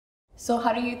So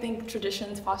how do you think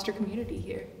traditions foster community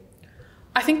here?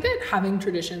 I think that having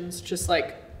traditions just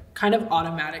like kind of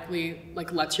automatically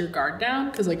like lets your guard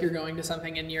down, because like you're going to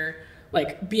something and you're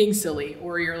like being silly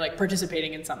or you're like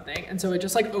participating in something, and so it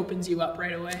just like opens you up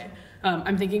right away.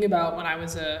 I'm thinking about when I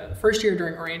was a first year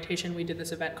during orientation, we did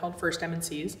this event called First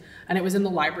M&Cs, and it was in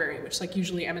the library, which like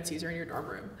usually M&Cs are in your dorm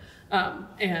room,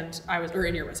 or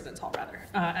in your residence hall rather,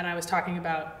 and I was talking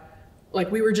about like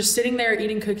we were just sitting there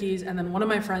eating cookies, and then one of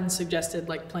my friends suggested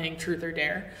like playing Truth or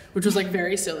Dare, which was like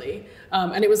very silly,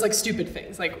 and it was like stupid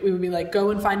things. Like we would be like,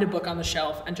 go and find a book on the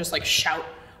shelf and just like shout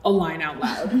a line out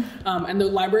loud. And the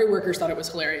library workers thought it was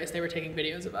hilarious. They were taking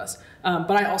videos of us.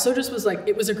 But I also just was like,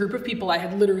 it was a group of people I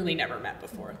had literally never met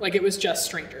before. Like it was just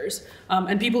strangers,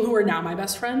 and people who are now my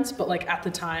best friends. But like at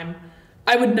the time,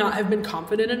 I would not have been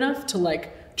confident enough to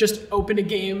like just open a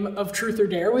game of Truth or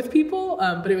Dare with people.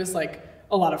 But it was like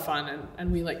a lot of fun, and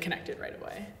we like connected right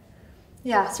away.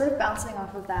 Yeah, sort of bouncing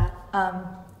off of that,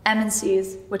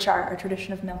 M&Cs, which are a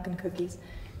tradition of milk and cookies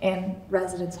in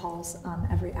residence halls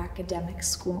every academic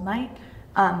school night,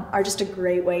 are just a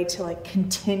great way to like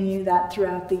continue that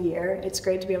throughout the year. It's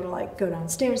great to be able to like go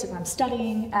downstairs if I'm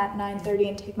studying at 9:30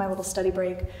 and take my little study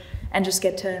break and just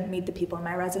get to meet the people in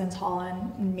my residence hall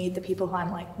and meet the people who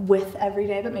I'm like with every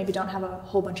day but maybe don't have a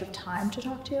whole bunch of time to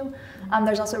talk to.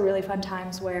 There's also really fun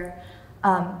times where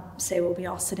say we'll be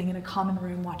all sitting in a common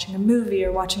room watching a movie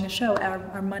or watching a show,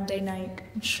 our Monday night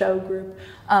show group,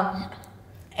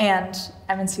 and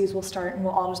M&Cs will start and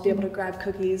we'll all just be able to grab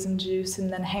cookies and juice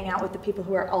and then hang out with the people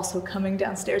who are also coming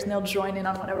downstairs, and they'll join in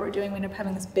on whatever we're doing. We end up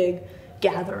having this big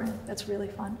gathering that's really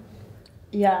fun.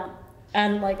 Yeah,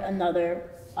 and like another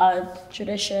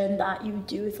tradition that you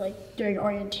do with like during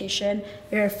orientation,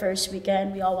 your first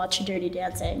weekend, we all watch Dirty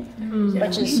Dancing,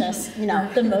 which is just, you know,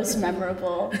 the most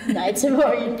memorable nights of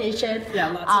orientation. Yeah,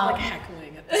 lots of like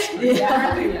heckling at the start.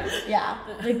 Yeah,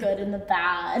 the good and the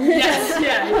bad. Yes,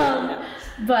 yeah.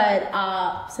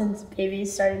 But since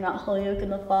baby's starting Mount Holyoke in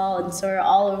the fall, and so are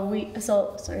all of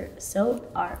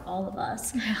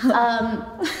us.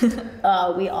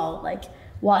 We all like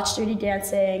watch Dirty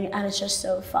Dancing, and it's just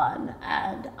so fun.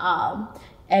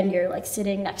 And you're like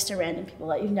sitting next to random people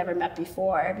that you've never met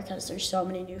before, because there's so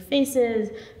many new faces.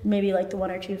 Maybe like the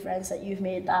one or two friends that you've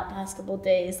made that past couple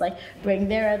days, like bring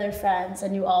their other friends,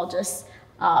 and you all just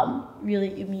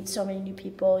you meet so many new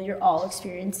people. You're all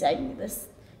experiencing this,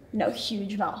 you know,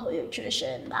 huge Mount Holyoke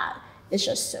tradition that is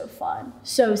just so fun,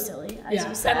 so silly, as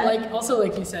you said. And like also,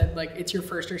 like you said, like it's your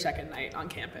first or second night on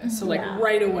campus, so like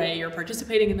right away you're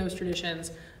participating in those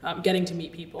traditions, getting to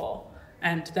meet people,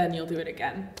 and then you'll do it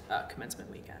again commencement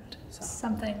weekend. So.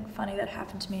 Something funny that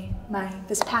happened to me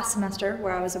this past semester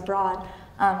where I was abroad,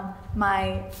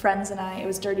 my friends and I, it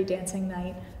was Dirty Dancing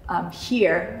night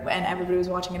here, and everybody was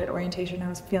watching it at orientation. I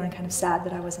was feeling kind of sad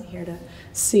that I wasn't here to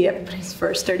see everybody's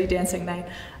first Dirty Dancing night.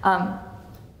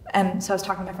 And so I was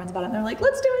talking to my friends about it, and they're like,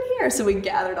 let's do it here. So we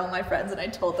gathered all my friends, and I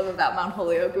told them about Mount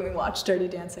Holyoke, and we watched Dirty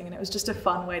Dancing, and it was just a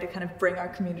fun way to kind of bring our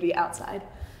community outside.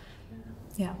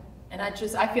 Yeah. And I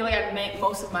feel like I've met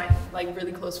most of my like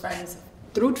really close friends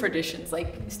through traditions,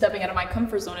 like stepping out of my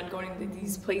comfort zone and going to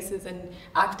these places and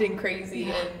acting crazy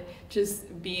and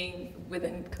just being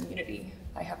within community.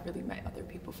 I have really met other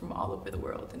people from all over the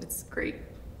world, and it's great.